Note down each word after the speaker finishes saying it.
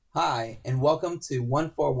Hi, and welcome to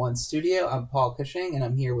 141 Studio. I'm Paul Cushing, and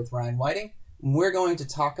I'm here with Ryan Whiting. We're going to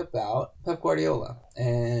talk about Pep Guardiola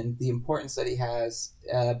and the importance that he has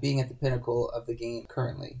being at the pinnacle of the game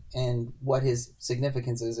currently, and what his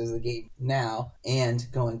significance is as a game now and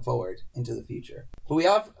going forward into the future. But we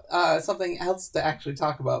have something else to actually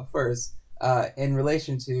talk about first in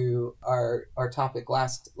relation to our topic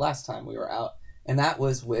last time we were out, and that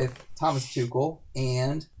was with Thomas Tuchel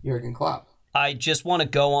and Jurgen Klopp. I just want to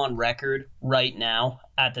go on record right now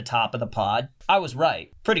at the top of the pod. I was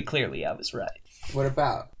right. Pretty clearly I was right. What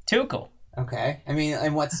about? Tuchel. Okay. I mean,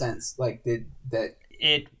 in what sense? Like, did that...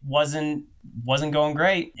 It wasn't going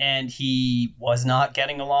great, and he was not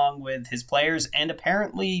getting along with his players and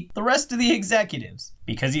apparently the rest of the executives,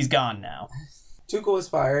 because he's gone now. Tuchel was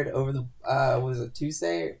fired over the, was it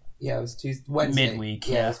Tuesday? Yeah, it was Wednesday. Midweek,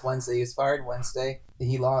 yeah. It was Wednesday. He was fired Wednesday.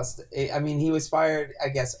 He lost. I mean, he was fired, I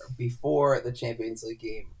guess, before the Champions League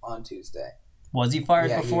game on Tuesday. Was he fired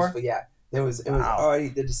before? It was already,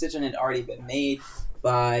 the decision had already been made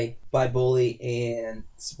by Bully and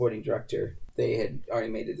the sporting director. They had already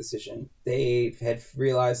made a decision. They had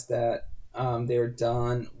realized that they were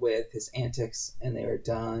done with his antics, and they were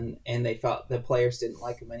done, and they felt the players didn't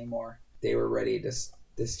like him anymore. They were ready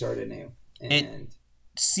to start anew. And it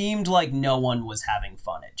seemed like no one was having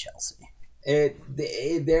fun at Chelsea.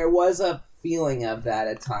 There was a feeling of that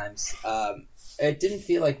at times. It didn't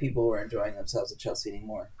feel like people were enjoying themselves at Chelsea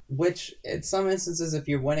anymore. Which, in some instances, if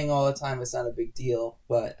you're winning all the time, it's not a big deal.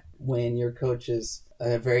 But when your coach is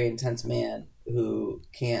a very intense man who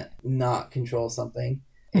can't not control something,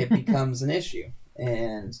 it becomes an issue.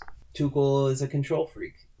 And Tuchel is a control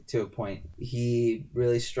freak to a point. He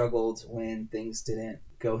really struggled when things didn't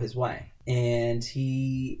go his way. And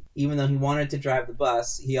he, even though he wanted to drive the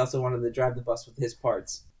bus, he also wanted to drive the bus with his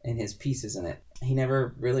parts and his pieces in it. He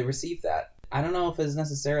never really received that. I don't know if it's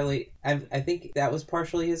necessarily... I think that was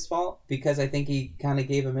partially his fault, because I think he kind of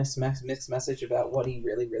gave a mixed message about what he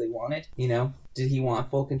really, really wanted. You know, did he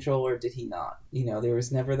want full control or did he not? You know, there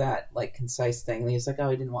was never that, like, concise thing. He was like, oh,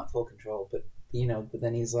 he didn't want full control, but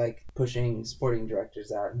then he's like pushing sporting directors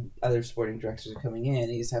out, and other sporting directors are coming in.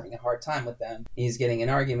 He's having a hard time with them. He's getting in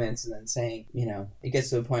arguments and then saying, it gets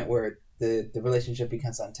to a point where the relationship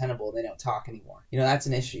becomes untenable and they don't talk anymore. That's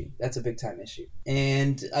an issue. That's a big time issue.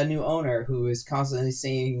 And a new owner who is constantly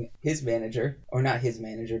seeing his manager, or not his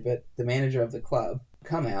manager, but the manager of the club,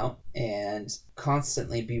 come out and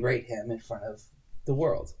constantly berate him in front of the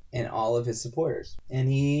world and all of his supporters. And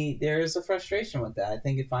there's a frustration with that. I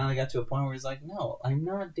think it finally got to a point where he's like, no, I'm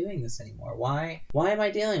not doing this anymore. Why am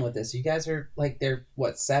I dealing with this? You guys are like, they're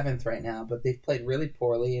 7th right now, but they've played really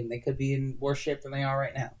poorly and they could be in worse shape than they are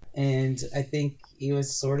right now. And I think he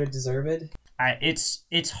was sort of deserved.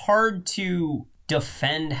 It's hard to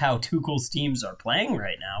defend how Tuchel's teams are playing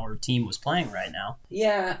right now, or team was playing right now.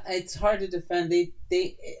 Yeah, it's hard to defend.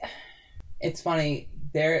 It's funny.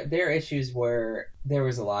 Their issues were, there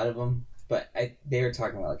was a lot of them, but they were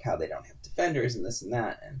talking about like how they don't have defenders and this and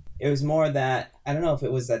that, and it was more that, I don't know if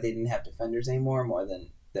it was that they didn't have defenders anymore, more than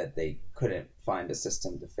that they couldn't find a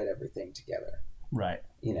system to fit everything together. Right.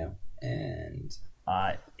 And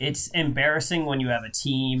it's embarrassing when you have a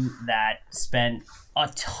team that spent a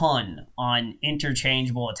ton on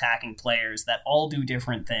interchangeable attacking players that all do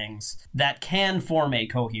different things, that can form a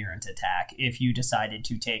coherent attack if you decided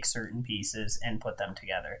to take certain pieces and put them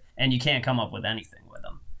together. And you can't come up with anything with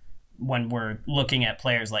them. When we're looking at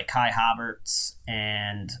players like Kai Havertz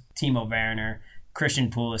and Timo Werner, Christian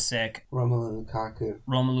Pulisic, Romelu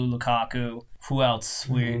Lukaku, who else?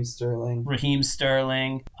 Raheem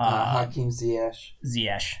Sterling. Hakim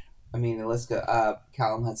Ziyech. I mean, the list goes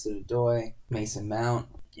Callum Hudson-Odoi, Mason Mount.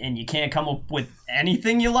 And you can't come up with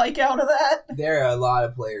anything you like out of that? There are a lot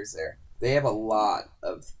of players there. They have a lot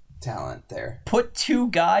of talent there. Put 2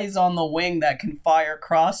 guys on the wing that can fire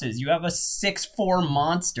crosses. You have a 6'4"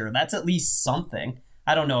 monster. That's at least something.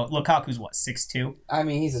 I don't know. Lukaku's what, 6'2"? I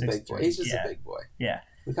mean, he's a big boy. He's just a big boy. Yeah.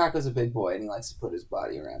 Lukaku's a big boy, and he likes to put his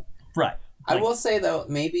body around. Right. I will say, though,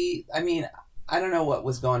 I don't know what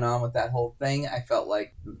was going on with that whole thing. I felt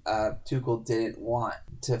like Tuchel didn't want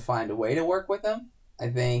to find a way to work with him, I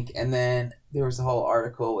think. And then there was a whole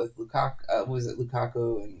article with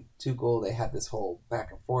Lukaku and Tuchel? They had this whole back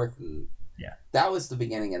and forth, and yeah, that was the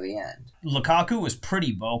beginning of the end. Lukaku was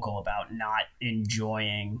pretty vocal about not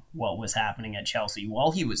enjoying what was happening at Chelsea while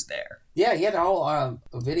he was there. Yeah, he had a whole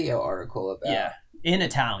video article about... Yeah, in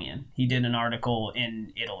Italian. He did an article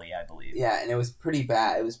in Italy, I believe. Yeah, and it was pretty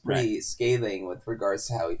bad. It was pretty scathing with regards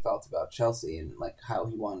to how he felt about Chelsea and like how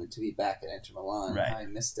he wanted to be back at Inter Milan, right, how he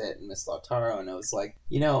missed it and missed Lautaro. And it was like,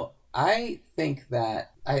 I think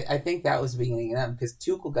that I think that was the beginning of them because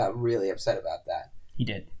Tuchel got really upset about that. He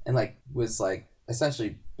did. And was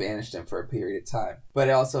essentially banished him for a period of time. But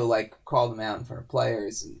it also called him out in front of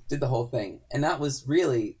players and did the whole thing. And that was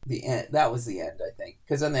really the end. That was the end, I think.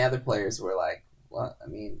 Because then the other players were like, what? I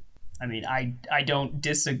mean, I don't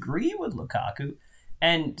disagree with Lukaku.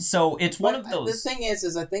 And so it's one of those. The thing is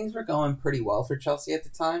that things were going pretty well for Chelsea at the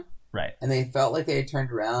time. Right. And they felt like they had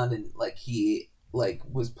turned around and he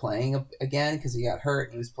was playing again because he got hurt.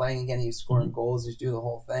 And he was playing again. He was scoring goals. He was doing the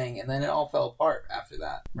whole thing, and then it all fell apart after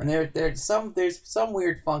that. Right. And there's some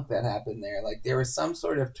weird funk that happened there. There was some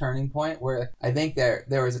sort of turning point where I think there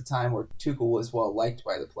was a time where Tuchel was well liked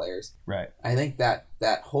by the players. Right. I think that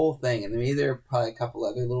whole thing, and maybe there are probably a couple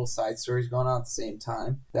other little side stories going on at the same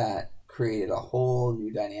time that created a whole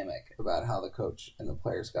new dynamic about how the coach and the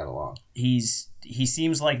players got along. He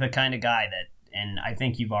seems like the kind of guy that. And I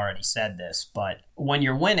think you've already said this, but when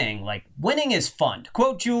you're winning, winning is fun. To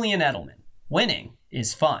quote Julian Edelman, winning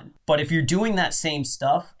is fun. But if you're doing that same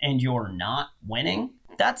stuff and you're not winning,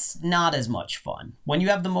 that's not as much fun. When you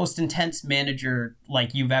have the most intense manager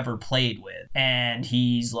you've ever played with, and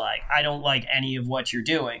he's like, I don't like any of what you're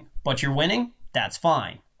doing, but you're winning, that's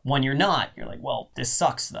fine. When you're not, you're like, well, this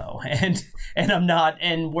sucks though, and I'm not,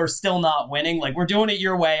 and we're still not winning. We're doing it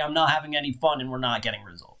your way. I'm not having any fun, and we're not getting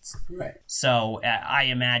results. Right. So I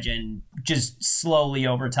imagine just slowly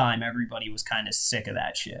over time, everybody was kind of sick of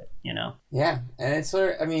that shit, Yeah, and it's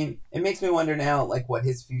it makes me wonder now, what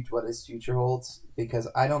his future holds, because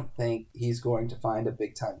I don't think he's going to find a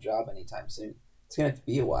big time job anytime soon. It's going to have to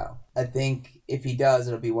be a while. I think if he does,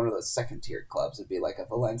 it'll be one of those second-tier clubs. It'd be like a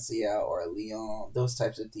Valencia or a Lyon, those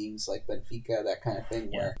types of teams like Benfica, that kind of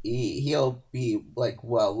thing, where he'll be,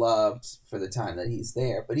 well-loved for the time that he's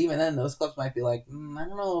there. But even then, those clubs might be like, I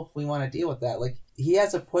don't know if we want to deal with that. He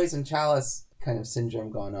has a poison chalice kind of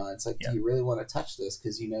syndrome going on. It's do you really want to touch this?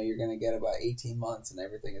 Because you're going to get about 18 months and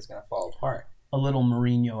everything is going to fall apart. A little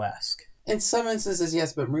Mourinho-esque. In some instances,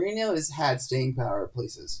 yes, but Mourinho has had staying power at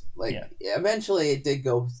places. Eventually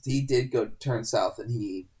he did go turn south,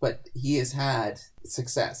 but he has had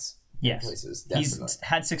success in places, definitely. He's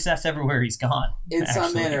had success everywhere he's gone. In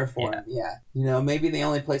some manner or form, yeah. Maybe the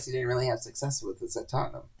only place he didn't really have success with is at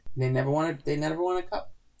Tottenham. They never won a cup.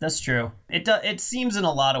 That's true. It seems in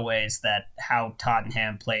a lot of ways that how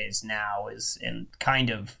Tottenham plays now is kind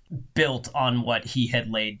of built on what he had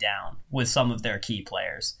laid down with some of their key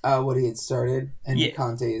players. What he had started, and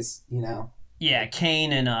Conte's, Yeah,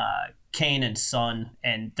 Kane and Son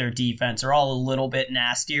and their defense are all a little bit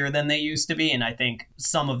nastier than they used to be, and I think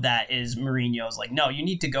some of that is Mourinho's no, you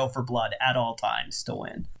need to go for blood at all times to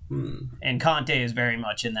win. And Conte is very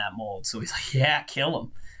much in that mold, so he's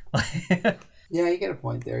kill him. Yeah, you get a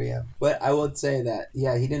point there, yeah. But I would say that,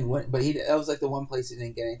 he didn't win. But that was the one place he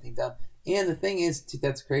didn't get anything done. And the thing is,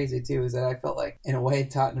 that's crazy, too, is that I felt in a way,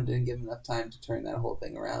 Tottenham didn't give him enough time to turn that whole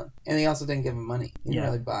thing around. And they also didn't give him money. He didn't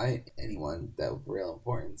really buy anyone that was real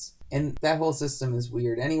importance. And that whole system is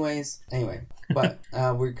weird anyways. Anyway, but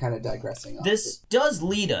we're kind of digressing off. This does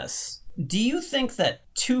lead us. Do you think that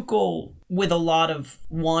Tuchel, with a lot of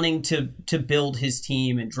wanting to build his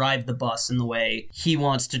team and drive the bus in the way he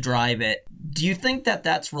wants to drive it, do you think that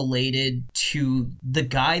that's related to the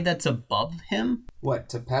guy that's above him? What,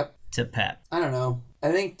 to Pep? To Pep. I don't know.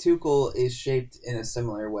 I think Tuchel is shaped in a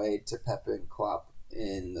similar way to Pep and Klopp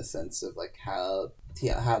in the sense of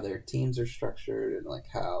how their teams are structured and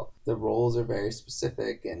how the roles are very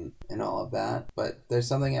specific and all of that. But there's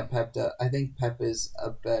something that Pep does. I think Pep is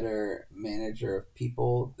a better manager of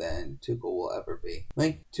people than Tuchel will ever be.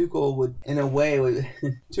 Tuchel would, in a way,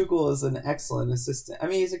 Tuchel is an excellent assistant. I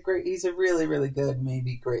mean, he's a really, really good,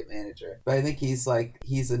 maybe great manager. But I think he's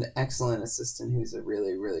an excellent assistant who's a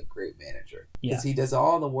really, really great manager. Because he does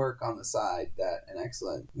all the work on the side that an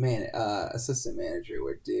excellent assistant manager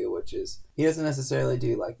would do, which is, he doesn't necessarily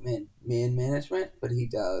do man management, but he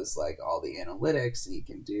does all the analytics, and he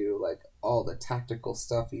can do all the tactical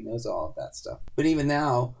stuff. He knows all of that stuff. But even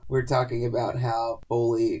now, we're talking about how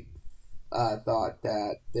Bowley thought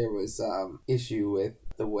that there was issue with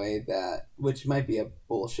the way that, which might be a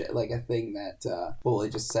bullshit, a thing that Bowley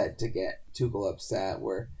just said to get Tuchel upset,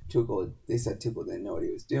 where they said Tuchel didn't know what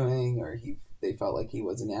he was doing, or they felt like he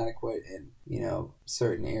was inadequate in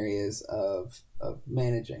certain areas of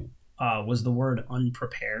managing. Was the word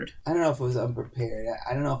unprepared? I don't know if it was unprepared.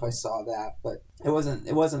 I don't know if I saw that, but It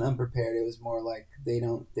wasn't unprepared. It was more like they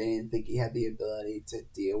didn't think he had the ability to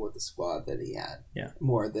deal with the squad that he had. Yeah.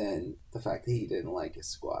 More than the fact that he didn't like his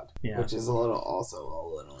squad. Yeah. Which is also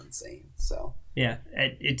a little insane. So. Yeah,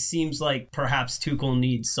 it seems like perhaps Tuchel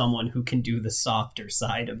needs someone who can do the softer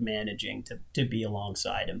side of managing to be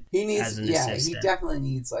alongside him. He needs, as an assistant. he definitely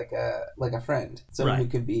needs like a friend, someone who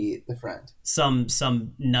could be the friend.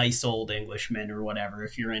 Some nice old Englishman or whatever,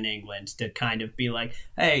 if you're in England, to kind of be like,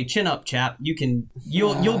 hey, chin up, chap.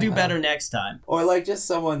 You'll do better next time. Or like just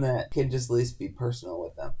someone that can just at least be personal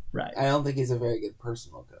with them. Right. I don't think he's a very good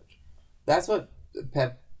personal coach. That's what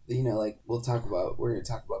Pep. Like we're going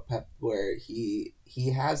to talk about Pep, where he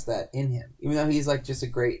has that in him. Even though he's like just a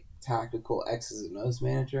great tactical X's and O's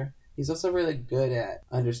manager, he's also really good at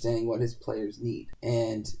understanding what his players need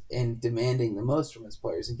and demanding the most from his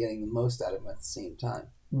players and getting the most out of them at the same time.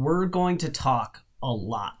 We're going to talk a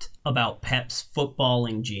lot about Pep's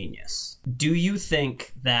footballing genius. Do you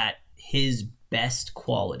think that his best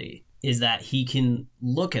quality is that he can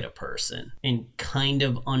look at a person and kind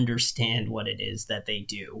of understand what it is that they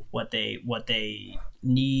do, what they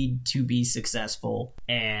need to be successful,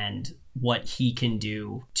 and what he can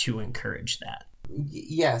do to encourage that?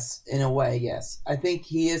 Yes, in a way, yes. I think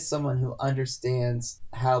he is someone who understands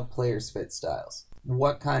how players fit styles.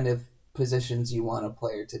 What kind of positions you want a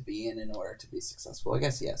player to be in order to be successful. I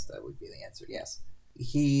guess, yes, that would be the answer, yes.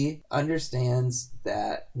 He understands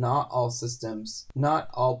that not all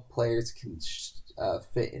players can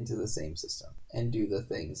fit into the same system and do the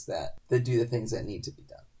things that need to be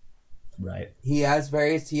done. Right. He has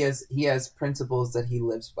principles that he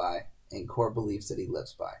lives by and core beliefs that he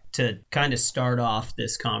lives by. To kind of start off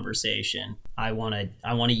this conversation, I want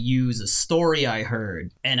to use a story I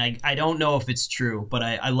heard, and I don't know if it's true, but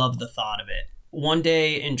I love the thought of it. One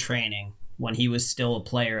day in training, when he was still a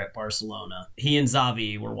player at Barcelona, he and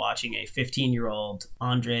Xavi were watching a 15-year-old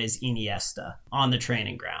Andres Iniesta on the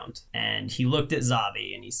training ground. And he looked at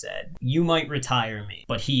Xavi and he said, "You might retire me,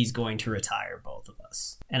 but he's going to retire both of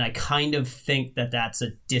us." And I kind of think that that's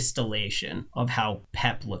a distillation of how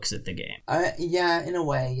Pep looks at the game. Yeah, in a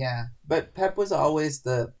way, yeah. But Pep was always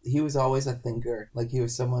a thinker. Like, he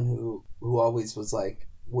was someone who always was like,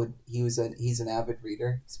 he's an avid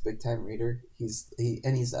reader. He's a big time reader. He's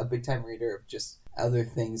a big time reader of just other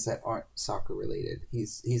things that aren't soccer related.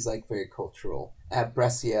 He's like very cultural. At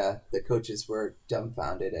Brescia, the coaches were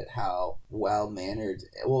dumbfounded at how well-mannered,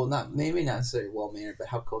 well, not necessarily well-mannered, but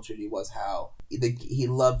how cultured he was, how he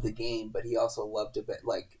loved the game, but he also loved a bit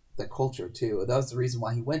like the culture too. That was the reason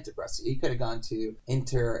why he went to Brescia. He could have gone to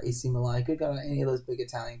Inter, AC Milan, he could have gone to any of those big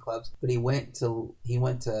Italian clubs, but he went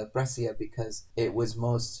to Brescia because it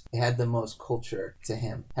had the most culture to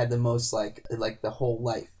him, had the most like the whole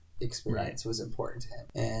life experience was important to him.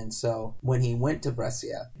 And so when he went to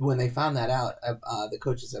Brescia, when they found that out, the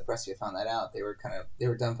coaches at Brescia found that out, they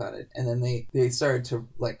were dumbfounded. And then they started to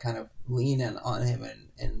like kind of lean in on him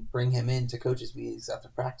and bring him into coaches meetings after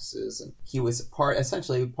practices, and he was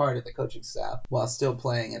essentially part of the coaching staff while still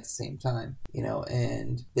playing at the same time,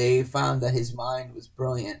 and they found that his mind was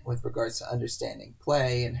brilliant with regards to understanding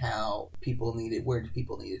play and where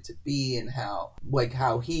people needed to be, and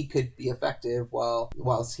how he could be effective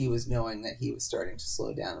whilst he was knowing that he was starting to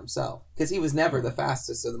slow down himself, because he was never the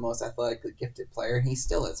fastest or the most athletically gifted player, and he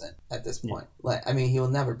still isn't at this point. He will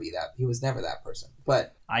never be that. He was never that person.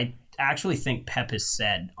 But I actually think Pep has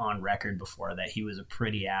said on record before that he was a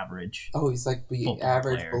pretty average. Oh, he's like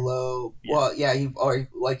average player. Below. Yeah. Well, yeah,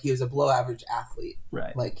 he was a below average athlete.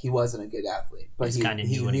 Right. Like, he wasn't a good athlete, but he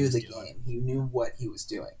knew the game. He knew what he was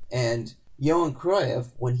doing. And Johan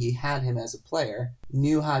Cruyff, when he had him as a player,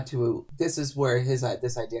 knew how to. This is where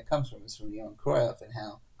this idea comes from. Is from Johan Cruyff, and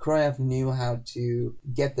how Cruyff knew how to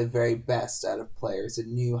get the very best out of players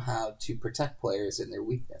and knew how to protect players in their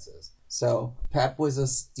weaknesses. So Pep was a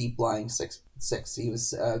deep-lying 6'6". He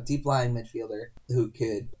was a deep-lying midfielder who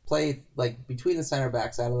could play like between the center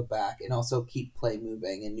backs, out of the back, and also keep play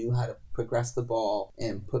moving, and knew how to progress the ball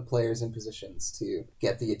and put players in positions to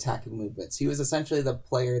get the attacking movements. He was essentially the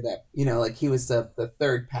player that, he was the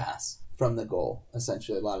third pass from the goal,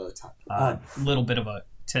 essentially, a lot of the time. Little bit of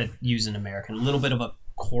to use an American, a little bit of a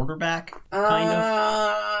quarterback, kind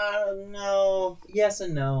of? No. Yes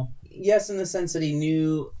and no. Yes, in the sense that he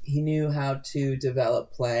knew how to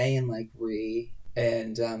develop play and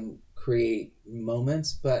create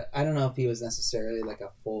moments, but I don't know if he was necessarily like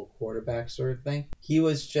a full quarterback sort of thing. He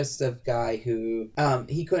was just a guy who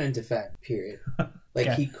he couldn't defend, period. Like,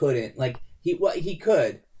 okay. He couldn't. Like, he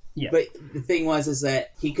could. Yeah. But the thing is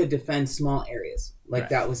that he could defend small areas. Like, right.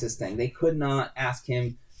 That was his thing. They could not ask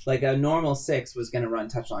him, like a normal 6 was going to run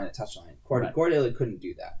touchline to touchline. Guardiola couldn't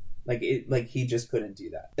do that. Like he just couldn't do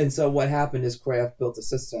that. And so what happened is Cruyff built a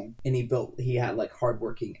system, and he had like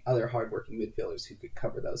hardworking midfielders who could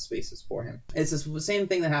cover those spaces for him. It's the same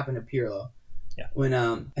thing that happened to Pirlo. Yeah. When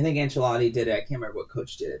I think Ancelotti did it, I can't remember what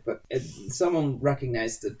coach did it, but someone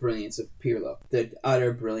recognized the brilliance of Pirlo, the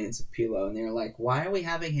utter brilliance of Pirlo, and they were like, "Why are we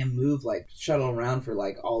having him move like shuttle around for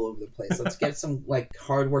like all over the place? Let's get some like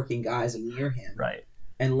hardworking guys near him, right,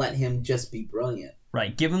 and let him just be brilliant."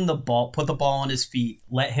 Right, give him the ball, put the ball on his feet,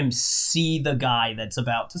 let him see the guy that's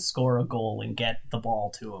about to score a goal and get the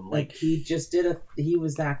ball to him. Like he just he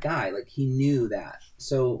was that guy. Like he knew that.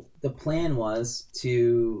 So the plan was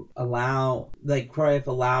to Cruyff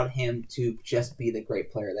allowed him to just be the great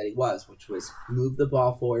player that he was, which was move the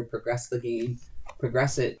ball forward, progress the game,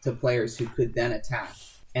 progress it to players who could then attack.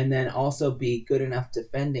 And then also be good enough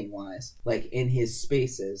defending-wise, like in his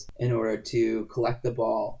spaces, in order to collect the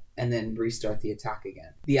ball and then restart the attack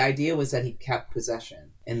again. The idea was that he kept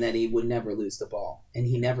possession and that he would never lose the ball. And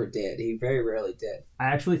he never did. He very rarely did. I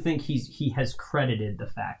actually think he has credited the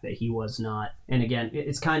fact that he was not, and again,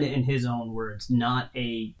 it's kind of in his own words, not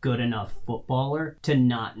a good enough footballer to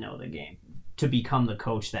not know the game, to become the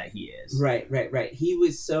coach that he is. Right. He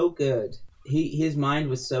was so good. His mind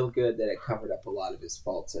was so good that it covered up a lot of his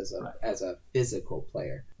faults as a physical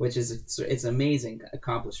player, which is it's an amazing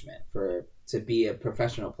accomplishment to be a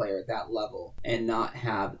professional player at that level and not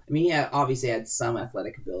have. I mean, he obviously had some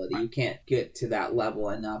athletic ability. You can't get to that level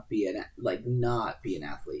and not be an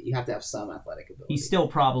athlete. You have to have some athletic ability. He's still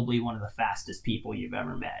probably one of the fastest people you've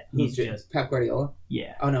ever met. He's just Pep Guardiola.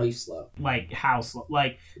 Yeah. Oh no, he's slow. Like how slow?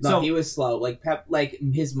 Like no, so he was slow. Like Pep, like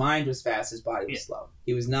his mind was fast, his body was slow.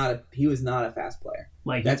 He was not a fast player.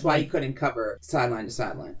 Like that's why he couldn't cover sideline to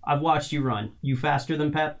sideline. I've watched you run. You faster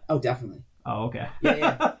than Pep? Oh, definitely. Oh, okay.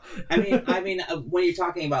 Yeah. I mean, when you're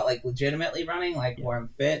talking about like legitimately running, like where I'm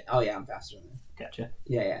fit, oh yeah, I'm faster than him. Gotcha.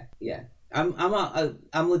 Yeah.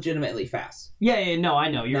 I'm legitimately fast. Yeah. No, I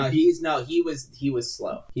know. He was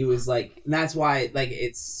slow. He was like, and that's why like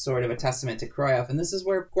it's sort of a testament to Cruyff. And this is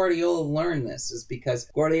where Guardiola learned this, is because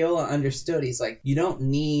Guardiola understood. He's like, you don't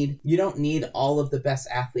need all of the best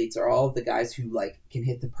athletes or all of the guys who like can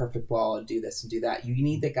hit the perfect ball and do this and do that. You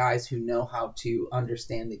need the guys who know how to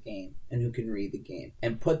understand the game and who can read the game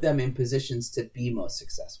and put them in positions to be most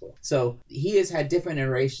successful. So he has had different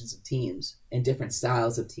iterations of teams and different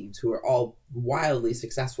styles of teams who are all wildly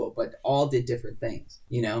successful, but all did different things,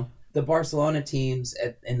 you know? The Barcelona teams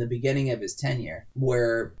in the beginning of his tenure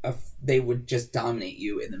were they would just dominate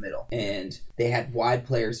you in the middle, and they had wide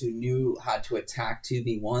players who knew how to attack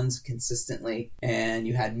 2v1s consistently, and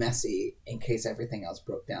you had Messi in case everything else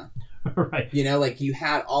broke down. Right. You know, like you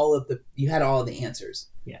had all of the answers.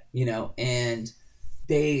 Yeah. You know, and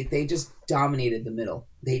they just dominated the middle.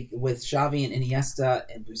 They with Xavi and Iniesta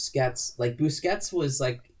and Busquets. Like Busquets was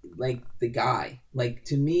like the guy. Like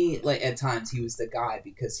to me, like at times he was the guy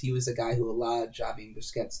because he was the guy who allowed Xavi and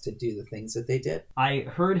Busquets to do the things that they did. I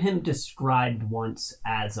heard him described once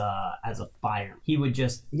as a fire. He would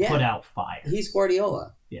just put out fire. He's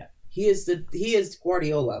Guardiola. Yeah. He is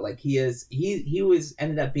Guardiola. Like he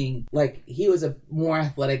ended up being like he was a more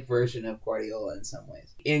athletic version of Guardiola in some ways.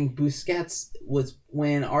 And Busquets was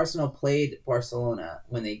when Arsenal played Barcelona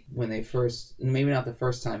when they first, maybe not the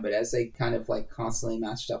first time, but as they kind of like constantly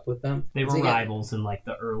matched up with them. They were rivals in like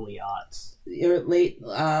the early aughts.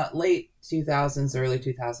 Late 2000s, early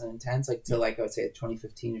 2010s, like to like I would say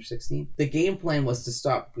 2015 or 16. The game plan was to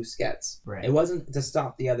stop Busquets. Right. It wasn't to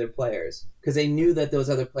stop the other players because they knew that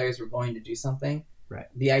those other players were going to do something. Right.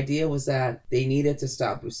 The idea was that they needed to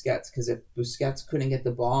stop Busquets because if Busquets couldn't get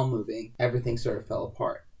the ball moving, everything sort of fell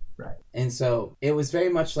apart. Right. And so it was very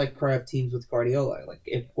much like Cruyff teams with Guardiola. Like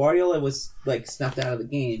if Guardiola was like snuffed out of the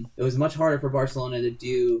game, it was much harder for Barcelona to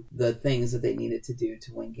do the things that they needed to do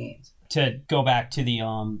to win games. To go back to the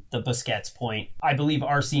Busquets point, I believe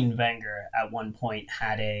Arsene Wenger at one point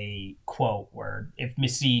had a quote where if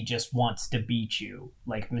Messi just wants to beat you,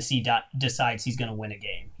 like Messi decides he's going to win a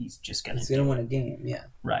game, he's going to win a game, yeah.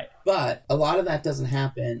 Right. But a lot of that doesn't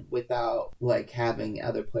happen without like having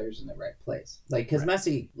other players in the right place. Like because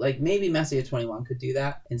Messi, like maybe Messi at 21 could do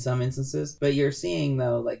that in some instances, but you're seeing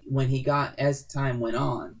though, like when he got, as time went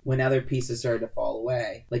on, when other pieces started to fall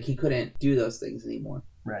away, like he couldn't do those things anymore.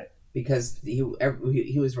 Right. Because he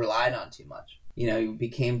was relied on too much. You know, he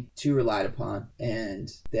became too relied upon, and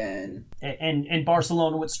then... And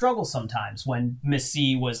Barcelona would struggle sometimes when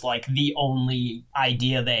Messi was like the only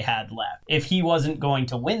idea they had left. If he wasn't going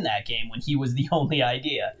to win that game when he was the only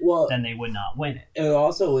idea, then they would not win it. It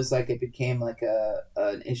also was like it became like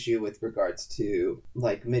an issue with regards to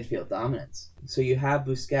like midfield dominance. So you have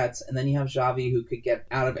Busquets, and then you have Xavi, who could get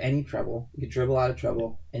out of any trouble. He could dribble out of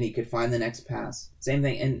trouble, and he could find the next pass. Same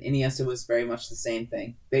thing, and Iniesta was very much the same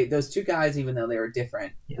thing. Those two guys, even though they were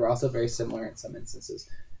different, were also very similar in some instances.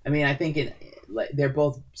 I mean, I think they're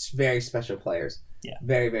both very special players. Yeah.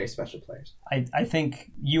 Very, very special players. I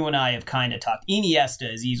think you and I have kind of talked.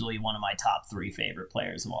 Iniesta is easily one of my top 3 favorite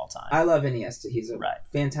players of all time. I love Iniesta. He's a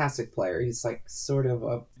fantastic player. He's like sort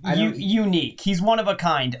of unique. He's one of a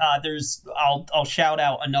kind. I'll shout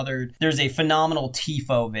out another. There's a phenomenal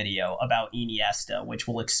Tifo video about Iniesta, which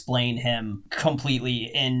will explain him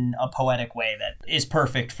completely in a poetic way that is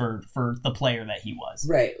perfect for the player that he was.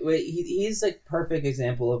 Right. He's like perfect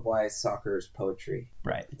example of why soccer is poetry.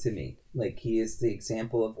 Right. To me. Like, he is the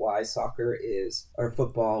example of why soccer is, or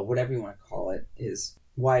football, whatever you want to call it, is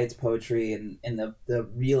why it's poetry and the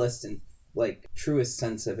realest and, like, truest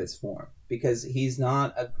sense of its form. Because he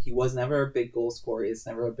was never a big goal scorer, he's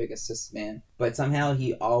never a big assist man, but somehow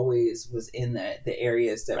he always was in the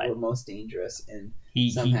areas that were most dangerous, and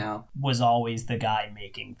he was always the guy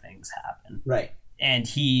making things happen. Right. And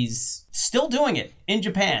he's still doing it in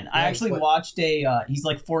Japan. I actually watched he's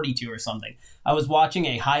like 42 or something. I was watching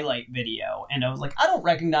a highlight video, and I was like, I don't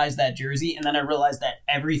recognize that jersey. And then I realized that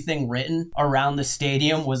everything written around the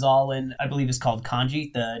stadium was all in, I believe it's called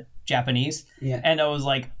kanji, the Japanese. Yeah. And I was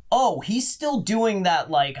like, oh, he's still doing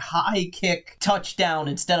that like high kick touchdown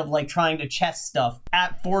instead of like trying to chest stuff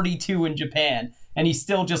at 42 in Japan. And he's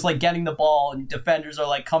still just like getting the ball, and defenders are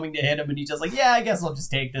like coming to hit him, and he's just like, yeah, I guess I'll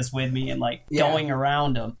just take this with me, and like going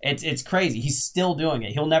around him. It's crazy. He's still doing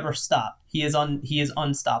it. He'll never stop. He is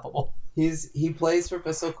unstoppable. He plays for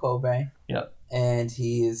Vissel Kobe. Yep. And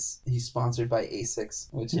he's sponsored by ASICS,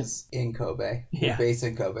 which is in Kobe. Yeah. Based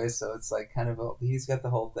in Kobe, so it's like kind of he's got the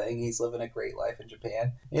whole thing. He's living a great life in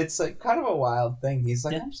Japan. It's like kind of a wild thing. He's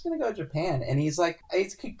like, I'm just gonna go to Japan, and he's like,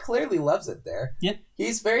 he clearly loves it there. Yeah.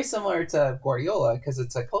 He's very similar to Guardiola because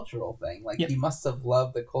it's a cultural thing. Like he must have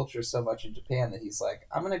loved the culture so much in Japan that he's like,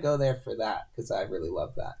 I'm gonna go there for that because I really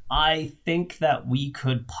love that. I think that we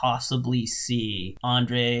could possibly see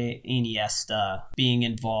Andre Iniesta being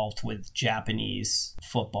involved with Japanese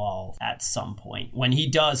football at some point when he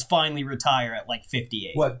does finally retire at like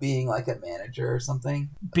 58. What, being like a manager or something?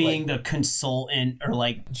 Being like, the consultant or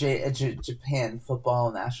like Japan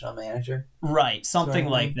football national manager? Right, something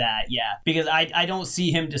like that, yeah. Because I don't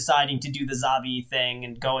see him deciding to do the Xavi thing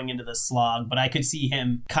and going into the slog, but I could see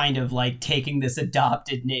him kind of like taking this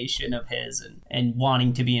adopted nation of his and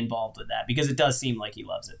wanting to be involved with that, because it does seem like he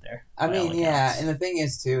loves it there. I mean, yeah, and the thing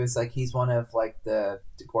is, too, is like he's one of like the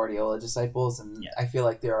Guardiola disciples, and I feel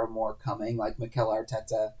like there are more coming, like Mikel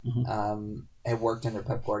Arteta, had worked under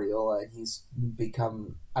Pep Guardiola, and he's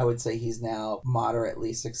become, I would say he's now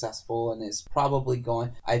moderately successful and is probably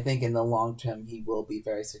going, I think in the long term he will be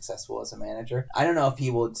very successful as a manager. I don't know if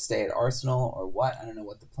he will stay at Arsenal or what. I don't know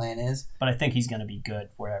what the plan is. But I think he's going to be good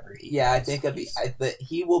wherever he goes. I think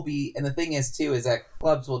he will be, and the thing is too, is that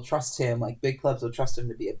clubs will trust him, like big clubs will trust him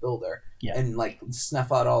to be a builder and like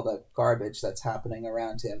snuff out all the garbage that's happening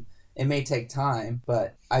around him. It may take time,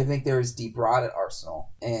 but I think there is deep rot at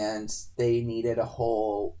Arsenal, and they needed a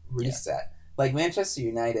whole reset. Yeah. Like Manchester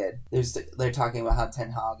United, they're talking about how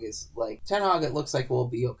Ten Hag is like, Ten Hag, it looks like will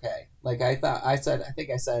be okay. Like I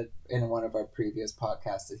think I said in one of our previous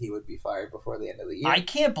podcasts that he would be fired before the end of the year. I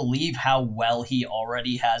can't believe how well he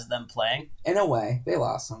already has them playing. In a way, they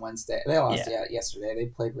lost on Wednesday. They lost yesterday. They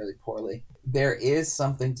played really poorly. There is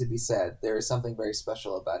something to be said. There is something very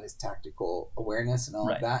special about his tactical awareness and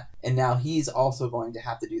all of that. And now he's also going to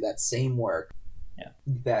have to do that same work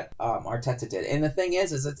that Arteta did. And the thing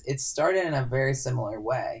is it started in a very similar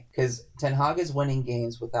way, because Ten Hag is winning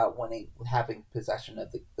games without having possession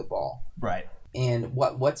of the ball. Right. And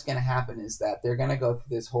what's going to happen is that they're going to go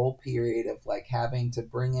through this whole period of like having to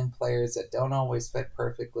bring in players that don't always fit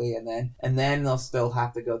perfectly, and then they'll still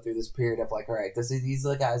have to go through this period of like, all right, these are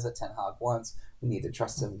the guys that Ten Hag wants. We need to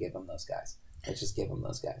trust him, give him those guys. Let's just give them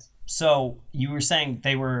those guys. So you were saying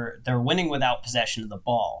they're winning without possession of the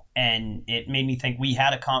ball, and it made me think we've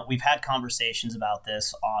had conversations about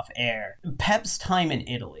this off air. Pep's time in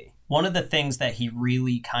Italy, one of the things that he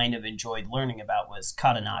really kind of enjoyed learning about was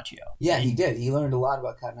Catenaccio. Yeah, he did. He learned a lot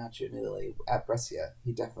about Catenaccio in Italy at Brescia.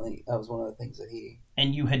 That was one of the things that he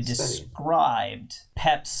And you had studied. Described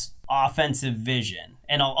Pep's offensive vision,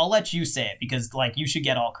 and I'll let you say it, because like you should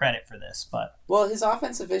get all credit for this, but his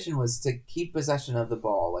offensive vision was to keep possession of the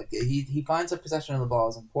ball. Like he finds that possession of the ball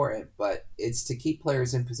is important, but it's to keep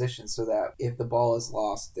players in position so that if the ball is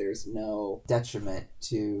lost, there's no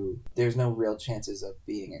real chances of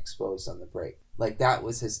being exposed on the break. Like that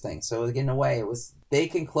was his thing. So in a way, it was they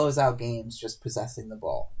can close out games just possessing the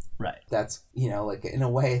ball. Right. That's, like in a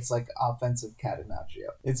way it's like offensive catenaccio.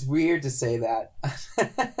 It's weird to say that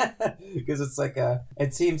because it's like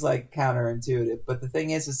it seems like counterintuitive, but the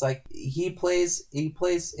thing is like he plays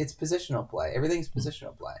it's positional play. Everything's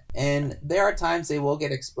positional play. And there are times they will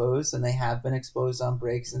get exposed, and they have been exposed on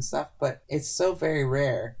breaks and stuff, but it's so very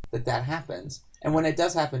rare that happens. And when it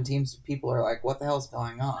does happen, people are like, what the hell's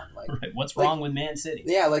going on? Like, right. What's wrong with Man City?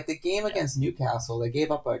 Yeah, like the game against Newcastle, they gave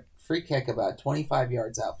up a free kick about 25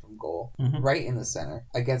 yards out from goal, right in the center,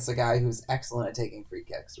 against a guy who's excellent at taking free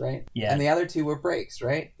kicks, right? Yeah. And the other two were breaks,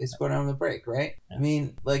 right? They scored on the break, right? Yeah. I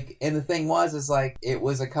mean, like, and the thing is like, it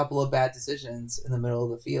was a couple of bad decisions in the middle of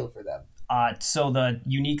the field for them. So the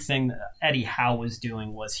unique thing that Eddie Howe was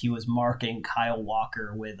doing was he was marking Kyle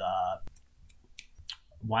Walker with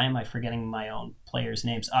why am I forgetting my own players'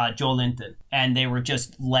 names? Joe Linton. And they were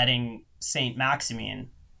just letting St.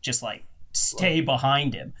 Maximin just like stay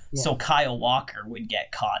behind him. Yeah. So Kyle Walker would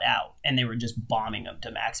get caught out, and they were just bombing him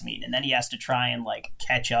to Maximin. And then he has to try and like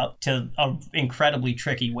catch up to an incredibly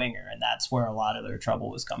tricky winger. And that's where a lot of their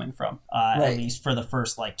trouble was coming from, right. At least for the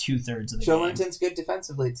first like 2/3 of the Joe game. Linton's good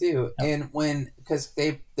defensively too. Yep. And because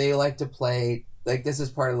they like to play, like this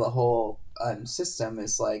is part of the whole system,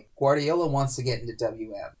 is like Guardiola wants to get into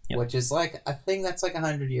WM, which is like a thing that's like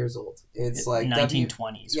 100 years old. It's like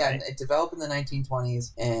 1920s. Yeah, right? It developed in the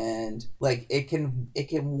 1920s, and like it can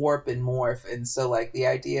warp and morph. And so like the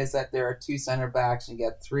idea is that there are two center backs, and you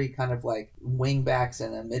get three kind of like wing backs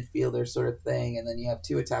and a midfielder sort of thing, and then you have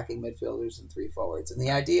two attacking midfielders and three forwards. And the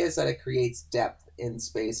idea is that it creates depth in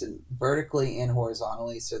space, and vertically and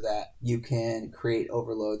horizontally, so that you can create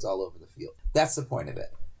overloads all over the field. That's the point of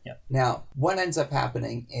it. Yep. Now, what ends up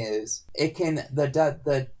happening is it can the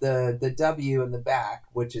W in the back,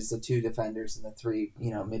 which is the two defenders and the three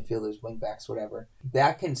midfielders, wing backs, whatever,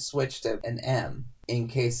 that can switch to an M in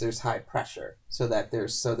case there's high pressure, so that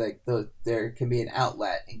there can be an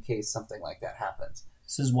outlet in case something like that happens.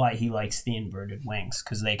 This is why he likes the inverted wings,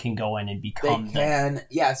 because they can go in and become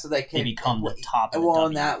they become the top of the well, W.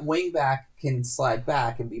 And that wing back can slide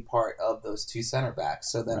back and be part of those two center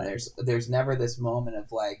backs. So then there's never this moment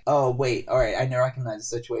of like, oh wait, all right, I now recognize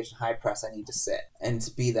the situation, high press, I need to sit and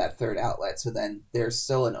be that third outlet. So then there's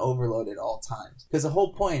still an overload at all times, because the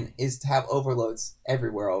whole point is to have overloads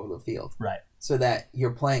everywhere over the field, right? So that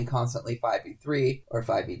you're playing constantly 5v3 or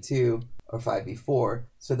 5v2 or 5v4,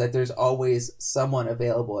 so that there's always someone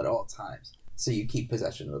available at all times. So you keep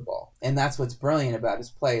possession of the ball. And that's what's brilliant about his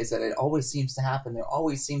play, is that it always seems to happen. There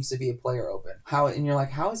always seems to be a player open. And you're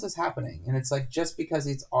like, how is this happening? And it's like, just because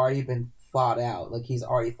it's already been thought out. Like, he's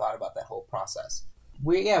already thought about that whole process.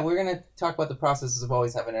 We're going to talk about the processes of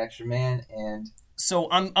always having an extra man. And so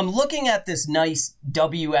I'm looking at this nice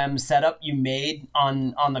WM setup you made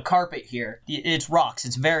on the carpet here. It's rocks.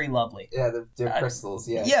 It's very lovely. Yeah, they're crystals.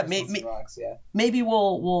 Yeah, yeah, crystals rocks. Yeah. Maybe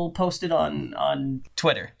we'll post it on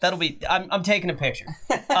Twitter. That'll be. I'm taking a picture.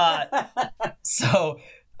 So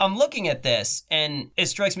I'm looking at this, and it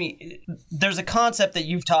strikes me. There's a concept that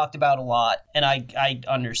you've talked about a lot, and I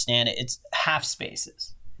understand it. It's half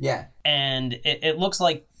spaces. Yeah, and it looks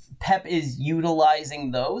like Pep is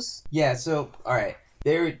utilizing those. Yeah, so all right.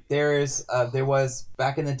 There was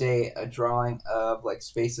back in the day a drawing of like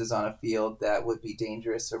spaces on a field that would be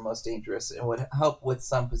dangerous or most dangerous and would help with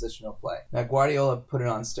some positional play. Now Guardiola put it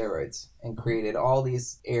on steroids and created all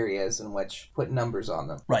these areas in which put numbers on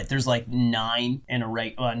them. Right, there's like 9 in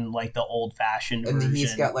on like the old-fashioned version. And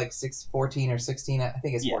he's got like 14 or 16, I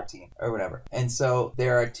think it's 14 or whatever. And so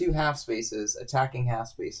there are two half spaces, attacking half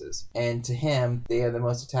spaces, and to him they are the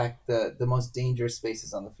most dangerous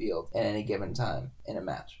spaces on the field at any given time in a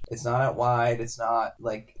match. It's not out wide, it's not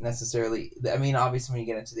like necessarily, I mean, obviously when you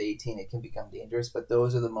get into the 18 it can become dangerous, but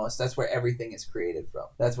those are that's where everything is created from.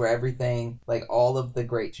 That's where everything, like all of the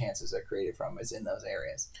great chances are created from, is in those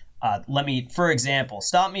areas. For example,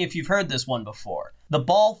 stop me if you've heard this one before. The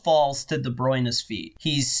ball falls to De Bruyne's feet.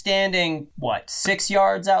 He's standing, 6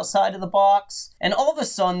 yards outside of the box? And all of a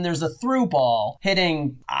sudden, there's a through ball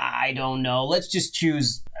hitting, I don't know, let's just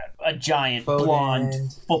choose a giant, blonde,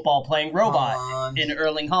 football-playing robot in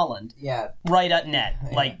Erling Haaland. Yeah. Right at net.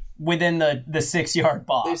 Yeah. Like, within the 6-yard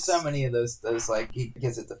box. There's so many of those like he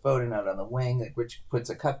gets it to Foden out on the wing, like, which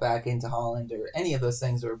puts a cutback into Haaland, or any of those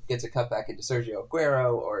things, or gets a cutback into Sergio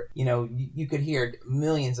Aguero, or you could hear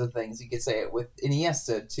millions of things. You could say it with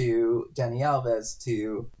Iniesta to Dani Alves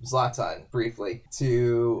to Zlatan briefly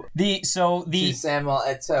to Samuel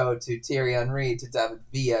Eto'o to Thierry Henry to David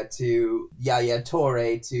Villa to Yaya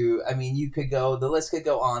Toure to, I mean, the list could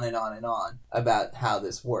go on and on and on about how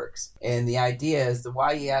this works. And the idea is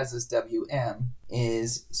why he has this WM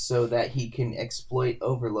is so that he can exploit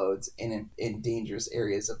overloads in dangerous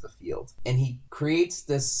areas of the field. And he creates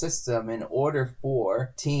this system in order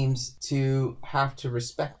for teams to have to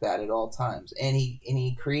respect that at all times. And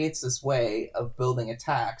he creates this way of building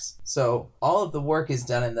attacks. So all of the work is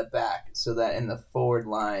done in the back so that in the forward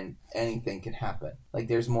line, anything can happen. Like,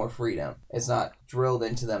 there's more freedom. It's not drilled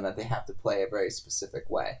into them that they have to play a very specific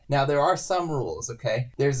way. Now, there are some rules,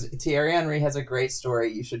 okay? Thierry Henry has a great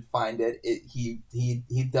story. You should find it. He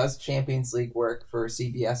does Champions League work for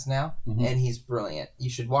CBS now, and he's brilliant. You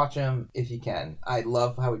should watch him if you can. I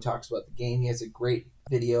love how he talks about the game. He has a great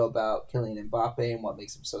video about Kylian Mbappe and what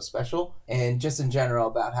makes him so special, and just in general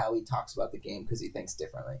about how he talks about the game because he thinks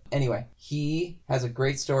differently. Anyway, he has a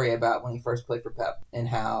great story about when he first played for Pep and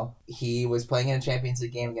how he was playing in a Champions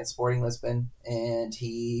League game against Sporting Lisbon, and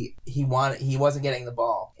he wasn't getting the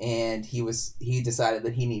ball, and he decided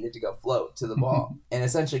that he needed to go float to the ball and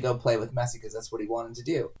essentially go play with Messi because that's what he wanted to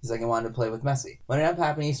do. He's like, I wanted to play with Messi. What ended up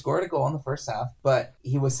happening, he scored a goal in the first half, but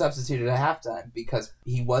he was substituted at halftime because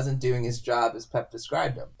he wasn't doing his job as Pep described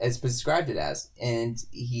it as, and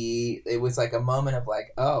it was like a moment of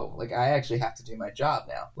like, oh, like I actually have to do my job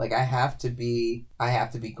now. Like I have to be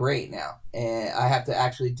great now, and I have to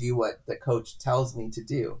actually do what the coach tells me to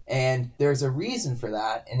do. And there's a reason for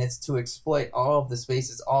that, and it's to exploit all of the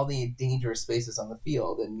spaces, all the dangerous spaces on the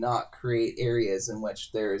field, and not create areas in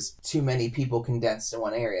which there's too many people condensed in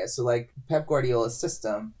one area. So like Pep Guardiola's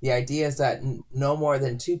system, the idea is that no more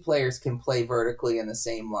than 2 players can play vertically in the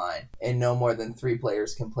same line, and no more than 3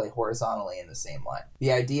 players can play horizontally in the same line.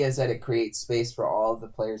 The idea is that it creates space for all of the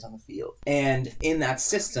players on the field. And in that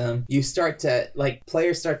system,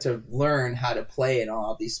 players start to learn how to play in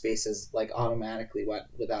all of these spaces like automatically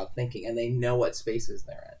without thinking, and they know what spaces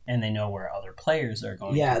they're in. And they know where other players are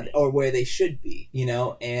going to be. Or where they should be,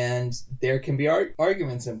 and there can be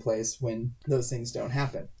arguments in place when those things don't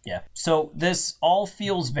happen. Yeah. So this all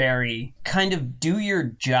feels very kind of do your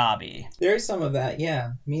jobby. There's some of that,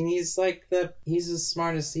 yeah. I mean, he's as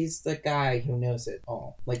smart as he's the guy who knows it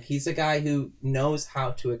all. Like, he's a guy who knows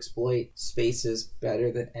how to exploit spaces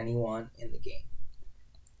better than anyone in the game.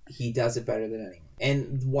 He does it better than anyone.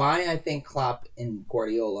 And why I think Klopp and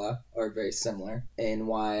Guardiola are very similar, and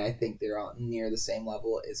why I think they're all near the same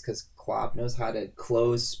level, is because Klopp knows how to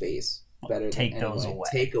close space better than anyone.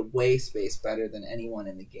 Take away space better than anyone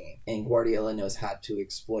in the game. And Guardiola knows how to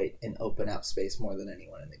exploit and open up space more than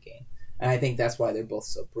anyone in the game. And I think that's why they're both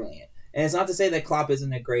so brilliant. And it's not to say that Klopp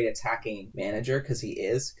isn't a great attacking manager, because he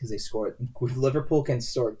is, because Liverpool can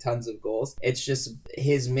score tons of goals. It's just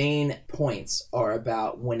his main points are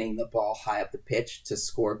about winning the ball high up the pitch to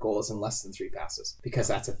score goals in less than 3 passes, because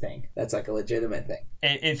that's a thing. That's like a legitimate thing.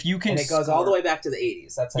 If you can, and it goes all the way back to the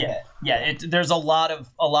 80s. That's like there's a lot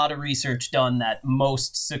of research done that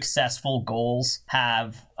most successful goals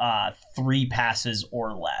have 3 passes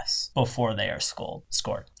or less before they are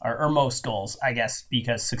scored, or most goals, I guess,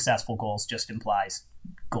 because successful goals just implies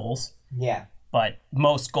goals. Yeah. But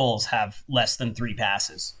most goals have less than 3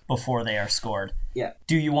 passes before they are scored. Yeah.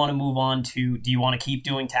 Do you want to move on to, do you want to keep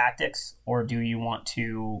doing tactics, or do you want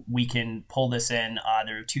to, we can pull this in,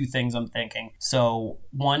 there are 2 things I'm thinking. So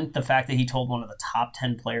one, the fact that he told one of the top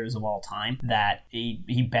 10 players of all time that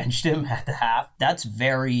he benched him at the half, that's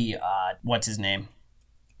very, what's his name?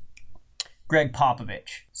 Greg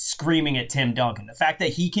Popovich screaming at Tim Duncan. The fact that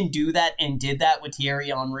he can do that and did that with Thierry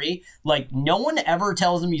Henry, like, no one ever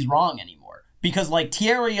tells him he's wrong anymore. Because, like,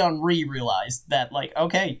 Thierry Henry realized that, like,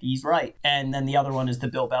 okay, he's right. And then the other one is the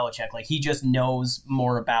Bill Belichick. Like, he just knows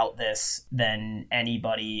more about this than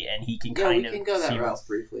anybody, and he can kind of... we can go that route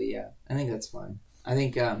briefly, yeah. I think that's fine. I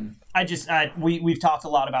think we've talked a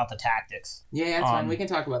lot about the tactics. Yeah, that's fine. We can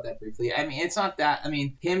talk about that briefly. I mean, it's not that. I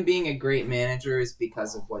mean, him being a great manager is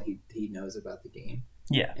because of what he knows about the game.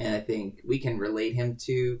 Yeah. And I think we can relate him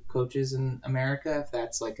to coaches in America if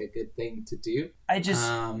that's like a good thing to do.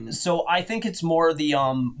 So I think it's more the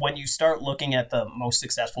when you start looking at the most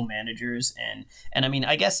successful managers, and I mean,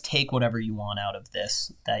 I guess take whatever you want out of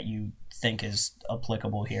this that you think is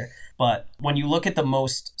applicable here. But when you look at the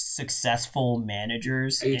most successful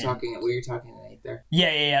managers... Were you talking tonight there?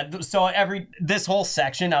 Yeah. So this whole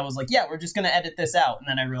section, I was like, yeah, we're just going to edit this out. And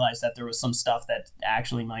then I realized that there was some stuff that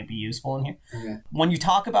actually might be useful in here. Okay. When you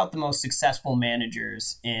talk about the most successful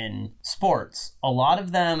managers in sports, a lot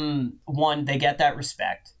of them, one, they get that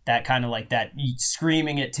respect. That kind of like that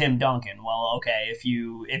screaming at Tim Duncan. Well, okay, if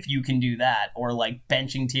you can do that, or like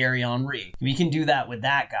benching Thierry Henry, if he can do that with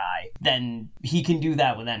that guy, then he can do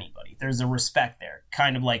that with anybody. There's a respect there.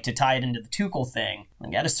 Kind of like to tie it into the Tuchel thing.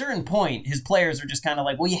 Like at a certain point, his players are just kind of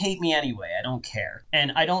like, well, you hate me anyway. I don't care.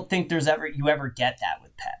 And I don't think you ever get that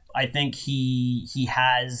with Pep. I think he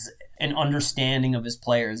has an understanding of his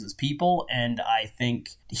players as people, and I think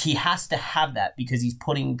he has to have that because he's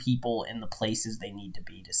putting people in the places they need to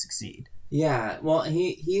be to succeed. Yeah, well,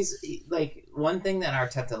 he's like, one thing that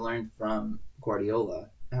Arteta learned from Guardiola.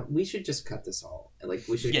 We should just cut this all. Like,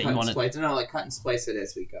 we should cut and splice. No, like, cut and splice it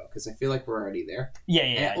as we go, because I feel like we're already there.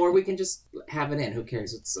 Yeah. Or we can just have it in. Who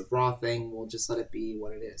cares? It's a raw thing. We'll just let it be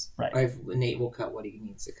what it is. Right. Or if Nate will cut what he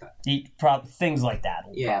needs to cut. Things like that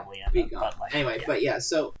will probably end be up. gone. But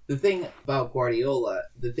so the thing about Guardiola,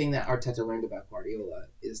 the thing that Arteta learned about Guardiola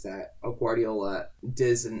is that Guardiola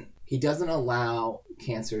doesn't allow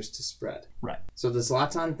cancers to spread. Right. So the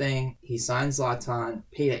Zlatan thing, he signed Zlatan,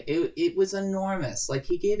 paid it. It was enormous. Like,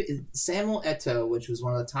 he gave Samuel Eto'o, which was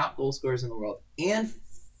one of the top goal scorers in the world, and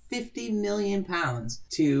 £50 million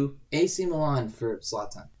to AC Milan for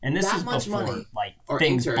Zlatan. And this is much before, money. Like, or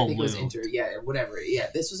things Inter, ballooned. I think it was Inter. Yeah, whatever. Yeah,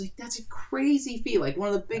 this was that's a crazy fee. Like, one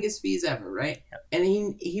of the biggest fees ever, right? Yep. And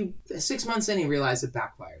he 6 months in, he realized it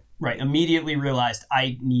backfired. Right, immediately realized,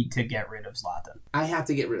 I need to get rid of Zlatan. I have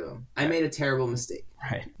to get rid of him. I made a terrible mistake.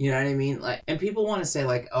 Right. You know what I mean? Like, and people want to say,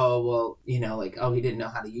 like, oh, well, you know, like, oh, he didn't know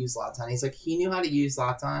how to use Zlatan. He's like, he knew how to use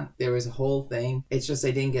Zlatan. There was a whole thing. It's just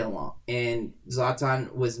they didn't get along. And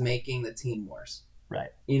Zlatan was making the team worse. Right.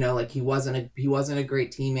 You know, like, he wasn't a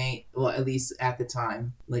great teammate. Well, at least at the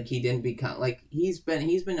time. Like, he didn't become, like, he's been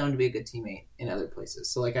known to be a good teammate in other places.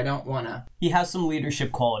 So, like, I don't want to. He has some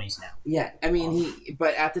leadership qualities now. Yeah, I mean,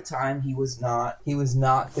 but at the time he was not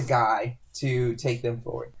the guy to take them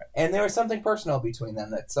forward. And there was something personal between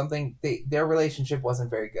them, their relationship wasn't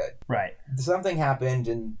very good. Right. Something happened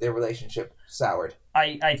and their relationship soured.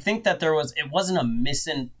 I think that it wasn't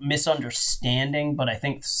a misunderstanding, but I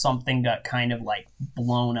think something got kind of like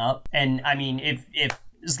blown up. And I mean, if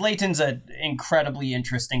Zlatan's an incredibly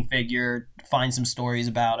interesting figure, find some stories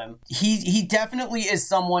about him. He definitely is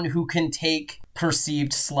someone who can take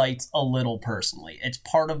perceived slights a little personally. It's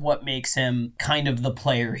part of what makes him kind of the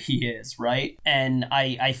player he is, right? And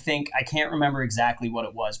I think, I can't remember exactly what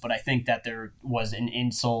it was, but I think that there was an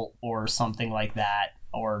insult or something like that.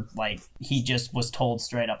 Or, like, he just was told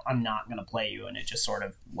straight up, I'm not going to play you, and it just sort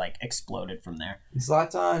of, like, exploded from there.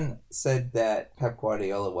 Zlatan said that Pep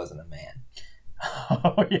Guardiola wasn't a man.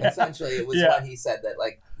 Oh, yeah. Essentially, it was what he said, that,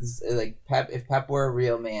 like Pep, if Pep were a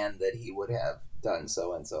real man, that he would have done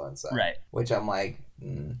so and so and so. Right. Which I'm like,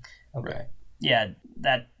 okay. Right. Yeah,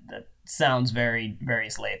 that sounds very, very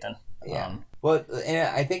Zlatan. Yeah. Well, and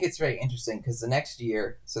I think it's very interesting because the next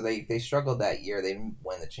year, so they struggled that year. They didn't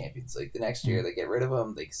win the Champions League. The next year, they get rid of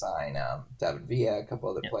him. They sign David Villa, a couple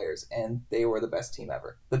other players, and they were the best team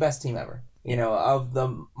ever. The best team ever. You know, of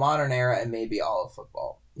the modern era and maybe all of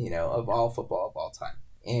football. You know, of all football of all time.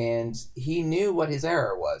 And he knew what his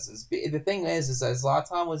error was. The thing is that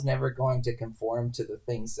Zlatan was never going to conform to the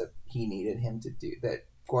things that he needed him to do, that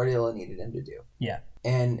Guardiola needed him to do. Yeah.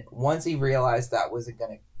 And once he realized that wasn't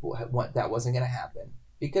going to happen,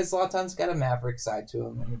 because Zlatan's got a maverick side to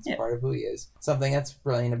him, and it's part of who he is. Something that's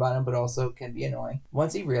brilliant about him, but also can be annoying.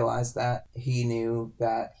 Once he realized that, he knew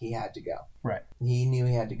that he had to go. Right. He knew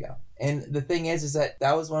he had to go. And the thing is that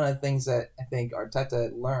was one of the things that I think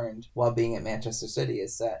Arteta learned while being at Manchester City,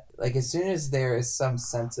 is that, like, as soon as there is some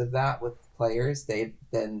sense of that with players, they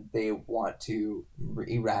want to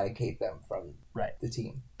eradicate them from the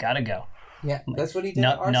team. Gotta go. Yeah, that's what he did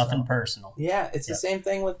at Arsenal. Nothing personal. Yeah, it's the same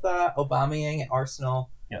thing with Aubameyang at Arsenal.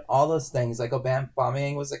 Yep. All those things. Like,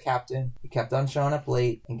 Aubameyang was a captain. He kept on showing up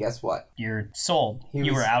late, and guess what? You're sold.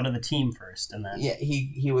 You were out of the team first, and then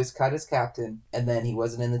he was cut as captain, and then he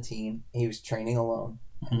wasn't in the team. He was training alone,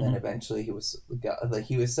 and then eventually he was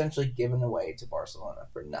essentially given away to Barcelona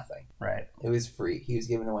for nothing. Right. It was free. He was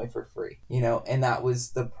given away for free. You know, and that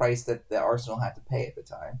was the price that the Arsenal had to pay at the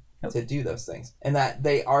time. To do those things. And that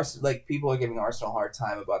they are, like, people are giving Arsenal a hard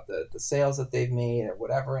time about the sales that they've made or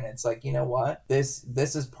whatever, and it's like, you know what, this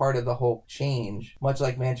is part of the whole change, much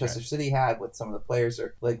like Manchester City had with some of the players,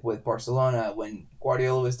 or like with Barcelona when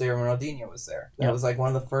Guardiola was there, Ronaldinho was there. That was like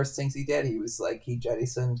one of the first things he did. He was like, he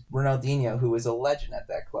jettisoned Ronaldinho, who was a legend at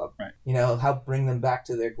that club. Right. You know, helped bring them back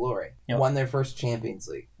to their glory. Won their first Champions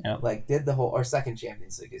League. Like, did the whole, or second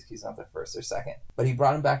Champions League, excuse, not their first, their second. But he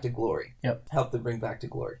brought them back to glory. Helped them bring back to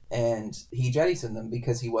glory. And he jettisoned them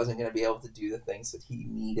because he wasn't going to be able to do the things that he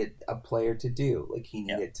needed a player to do. Like, he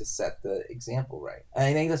needed to set the example right. And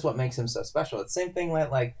I think that's what makes him so special. It's the same thing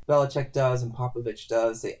that, like, Belichick does and Popovich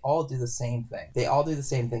does. They all do the same thing.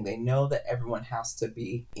 They know that everyone has to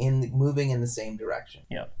be moving in the same direction.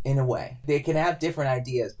 In a way. They can have different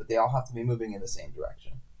ideas, but they all have to be moving in the same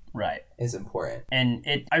direction. Right. is important. And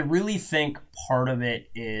I really think part of it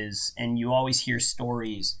is, and you always hear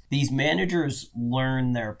stories, these managers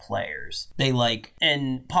learn their players. They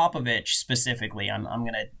and Popovich specifically, I'm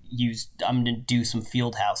gonna do some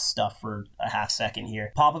Fieldhouse stuff for a half second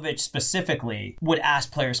here. Popovich specifically would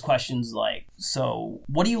ask players questions like, so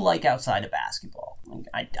what do you like outside of basketball?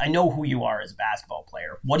 I know who you are as a basketball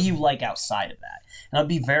player. What do you like outside of that? And I'd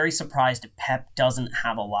be very surprised if Pep doesn't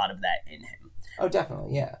have a lot of that in him. Oh,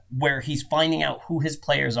 definitely, yeah. Where he's finding out who his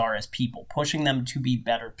players are as people, pushing them to be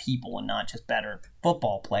better people and not just better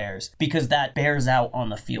football players, because that bears out on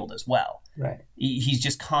the field as well. Right. He's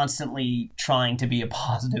just constantly trying to be a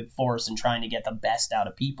positive force and trying to get the best out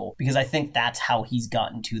of people, because I think that's how he's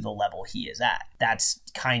gotten to the level he is at. That's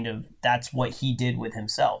what he did with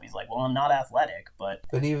himself. He's like, well, I'm not athletic, but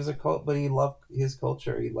he was but he loved his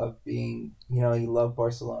culture. He loved being, he loved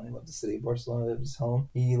Barcelona. He loved the city of Barcelona. That was his home.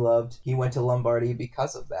 He went to Lombardy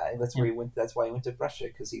because of that. That's where he went. That's why he went to Brescia,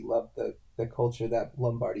 because he loved the culture that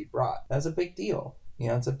Lombardy brought. That was a big deal.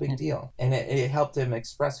 It's a big deal. And it helped him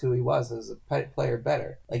express who he was as a player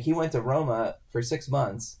better. Like, he went to Roma for 6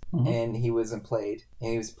 months, and he wasn't played. And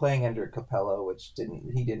he was playing under Capello, which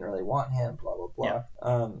he didn't really want him, blah, blah, blah.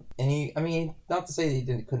 Yeah. And not to say that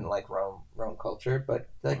he couldn't like Rome culture, but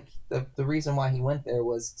the reason why he went there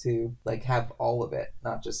was to have all of it,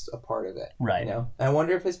 not just a part of it. Right. And I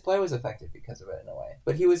wonder if his play was affected because of it in a way.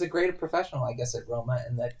 But he was a great professional, I guess, at Roma,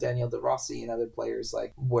 and that Daniel De Rossi and other players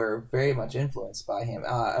were very much influenced by him.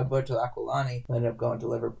 Alberto Aquilani ended up going to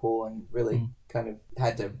Liverpool and really kind of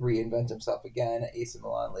had to reinvent himself again at AC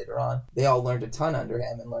Milan later on. They all learned a ton under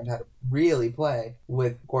him and learned how to really play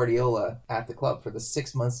with Guardiola at the club for the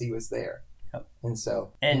 6 months he was there. Yep.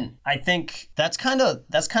 And I think that's kind of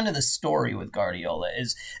the story with Guardiola,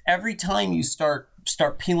 is every time you start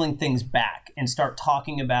peeling things back and start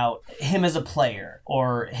talking about him as a player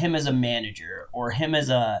or him as a manager or him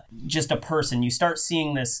as just a person, you start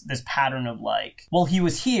seeing this pattern of well, he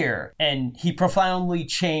was here and he profoundly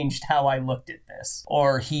changed how I looked at this,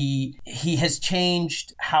 or he has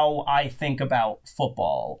changed how I think about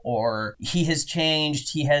football, or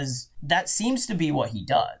that seems to be what he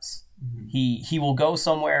does. He will go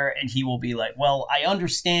somewhere and he will be like, well, I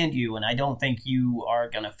understand you and I don't think you are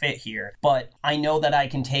going to fit here, but I know that I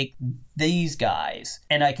can take these guys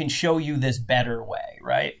and I can show you this better way,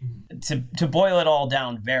 right? To boil it all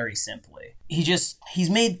down very simply, he's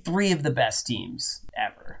made 3 of the best teams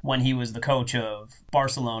ever when he was the coach of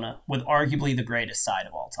Barcelona, with arguably the greatest side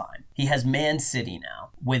of all time. He has Man City now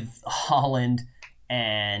with Haaland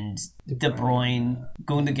and De Bruyne,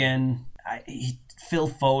 Gundogan, Phil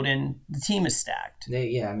Foden. The team is stacked.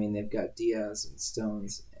 They've got Diaz and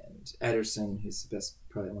Stones and Ederson, who's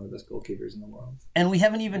probably one of the best goalkeepers in the world. And we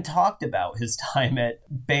haven't even talked about his time at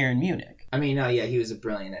Bayern Munich. He was a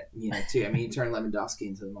brilliant at Munich too. He turned Lewandowski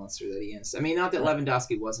into the monster that he is. Not that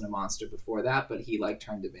Lewandowski wasn't a monster before that, but he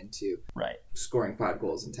turned him into scoring 5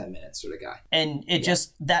 goals in 10 minutes sort of guy. And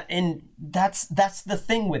that's the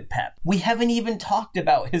thing with Pep. We haven't even talked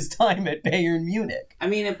about his time at Bayern Munich. At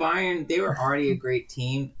Bayern, they were already a great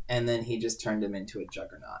team, and then he just turned him into a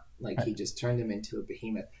juggernaut. He just turned him into a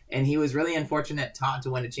behemoth. And he was really unfortunate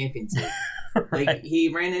to win a Champions League. He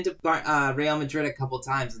ran into Real Madrid a couple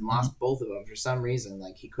times and lost both of them for some reason.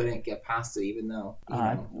 He couldn't get past it, even though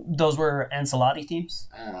those were Ancelotti teams.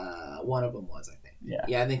 One of them was, I think.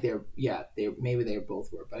 I think they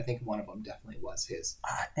both were, but I think one of them definitely was his.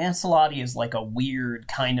 Ancelotti is a weird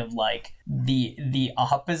kind of the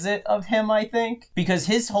opposite of him, I think, because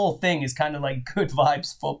his whole thing is kind of good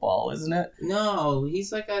vibes football, isn't it? No,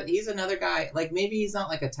 he's another guy. Maybe he's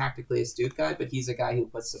not a tactically astute guy, but he's a guy who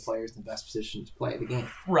puts the players in the best position to play the game.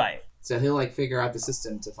 Right. So he'll figure out the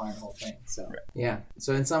system to find the whole thing. So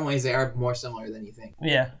So in some ways they are more similar than you think.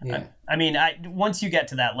 Yeah. Once you get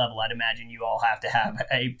to that level, I'd imagine you all have to have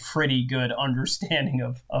a pretty good understanding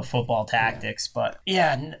of football tactics. But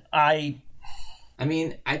I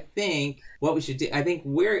think what we should do,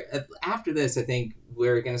 after this, I think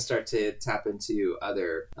we're going to start to tap into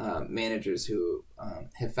other managers who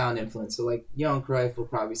have found influence. So Johan Cruyff will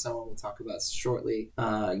probably be someone we'll talk about shortly.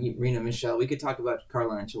 Rino Michel. We could talk about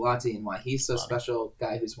Carlo Ancelotti and why he's so special.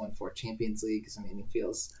 Guy who's won 4 Champions Leagues. He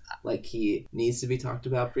feels like he needs to be talked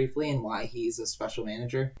about briefly, and why he's a special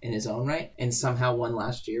manager in his own right, and somehow won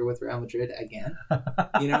last year with Real Madrid again.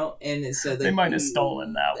 And so they might have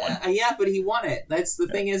stolen that one. But he won it. That's the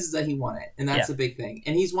thing is that he won it, and that's the big thing.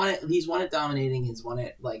 And he's won it. He's won it dominating. He's won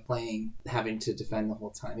it playing, having to defend the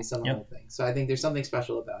whole time. He's done the whole thing. So I think there's something something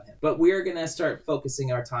special about him. But we're going to start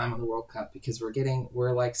focusing our time on the World Cup because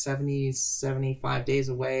we're like 70, 75 days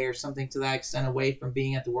away or something to that extent away from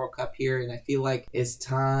being at the World Cup here. And I feel like it's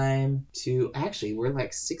time to, actually, we're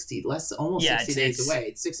like 60 days away.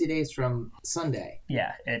 It's 60 days from Sunday.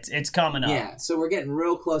 Yeah, it's coming up. Yeah, so we're getting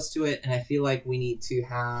real close to it. And I feel like we need to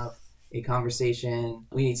have a conversation.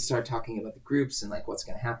 We need to start talking about the groups and like what's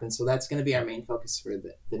going to happen. So that's going to be our main focus for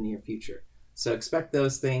the near future. So expect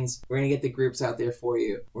those things. We're going to get the groups out there for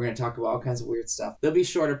you. We're going to talk about all kinds of weird stuff. There'll be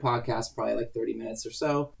shorter podcasts, probably like 30 minutes or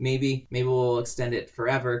so. Maybe we'll extend it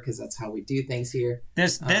forever because that's how we do things here.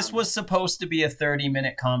 This was supposed to be a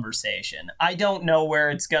 30-minute conversation. I don't know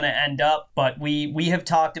where it's going to end up, but we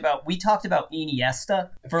talked about Iniesta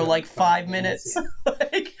for like 5 minutes. Yeah.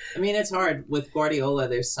 I mean, it's hard with Guardiola.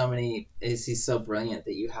 There's so many. He's so brilliant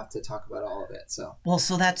that you have to talk about all of it. So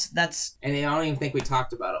that's. And I don't even think we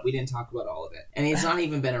talked about it. We didn't talk about all of it. And he's not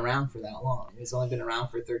even been around for that long. He's only been around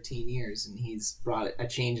for 13 years, and he's brought a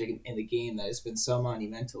change in the game that has been so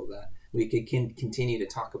monumental that we could continue to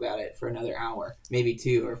talk about it for another hour, maybe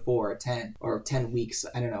 2 or 4 or 10 or 10 weeks.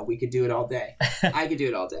 I don't know. We could do it all day. I could do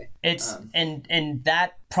it all day. It's and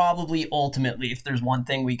that probably ultimately, if there's one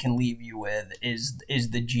thing we can leave you with, is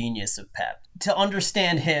the genius of Pep. To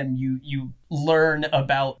understand him, you learn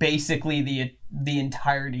about basically the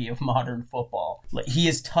entirety of modern football. Like, he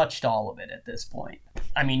has touched all of it at this point.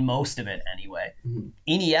 I mean, most of it anyway. Mm-hmm.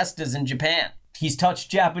 Iniesta's in Japan. He's touched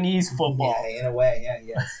Japanese football. Yeah, in a way,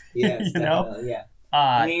 yeah, yes. You know? Yeah.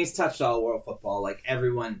 I mean, he's touched all world football. Like,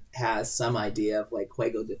 everyone has some idea of, like,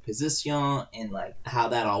 juego de posición and, like, how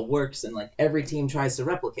that all works. And, like, every team tries to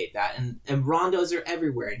replicate that. And rondos are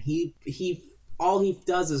everywhere. And he all he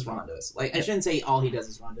does is rondos. Like, I shouldn't say all he does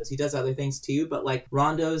is rondos. He does other things too, but like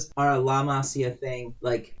rondos are a La Masia thing.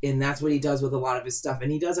 Like, and that's what he does with a lot of his stuff.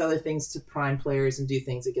 And he does other things to prime players and do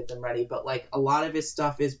things to get them ready. But like a lot of his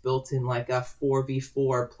stuff is built in like a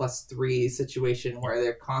 4v4 plus 3 situation where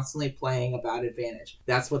they're constantly playing about advantage.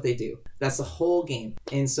 That's what they do. That's the whole game.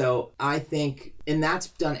 And so I think, and that's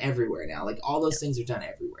done everywhere now. Like, all those things are done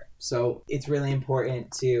everywhere. So it's really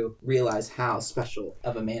important to realize how special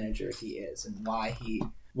of a manager he is and why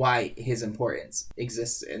his importance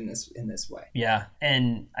exists in this way. Yeah,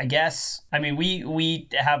 and I guess, I mean, we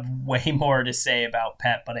have way more to say about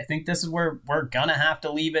Pep, but I think this is where we're gonna have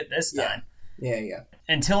to leave it this time. Yeah.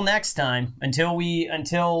 Until next time, until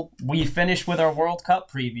we finish with our World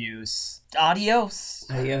Cup previews. Adios.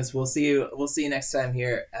 We'll see you next time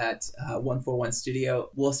here at 141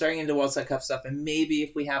 Studio. We'll start into World Cup stuff, and maybe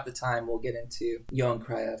if we have the time, we'll get into Johan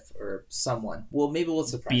Cruyff or someone. We'll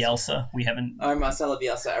surprise Bielsa. We haven't, or Marcelo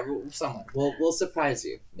Bielsa. Someone. We'll surprise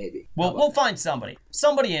you. Maybe we'll find somebody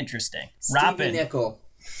interesting.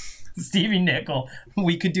 Stevie Nickel.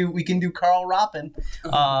 We can do Carl Rappin.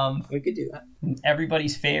 We could do that.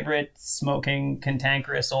 Everybody's favorite smoking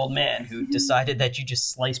cantankerous old man who decided that you just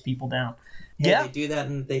slice people down. Yeah, they do that,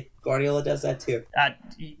 and Guardiola does that too.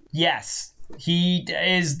 Yes. He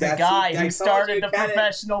is the guy who started the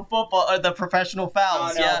professional football, or the professional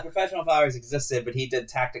fouls. Oh, no, professional fouls existed, but he did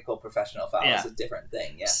tactical professional fouls. Yeah. A different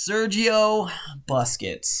thing, yeah. Sergio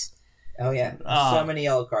Busquets. Oh yeah, so many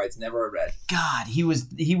yellow cards, never a red. God, he was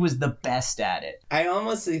the best at it.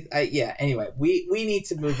 Anyway, we need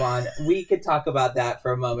to move on. We could talk about that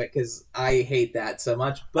for a moment because I hate that so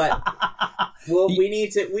much. But we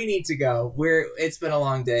need to go. It's been a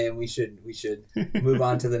long day, and we should move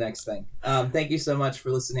on to the next thing. Thank you so much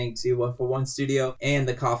for listening to 141 Studio and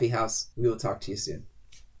the Coffee House. We will talk to you soon.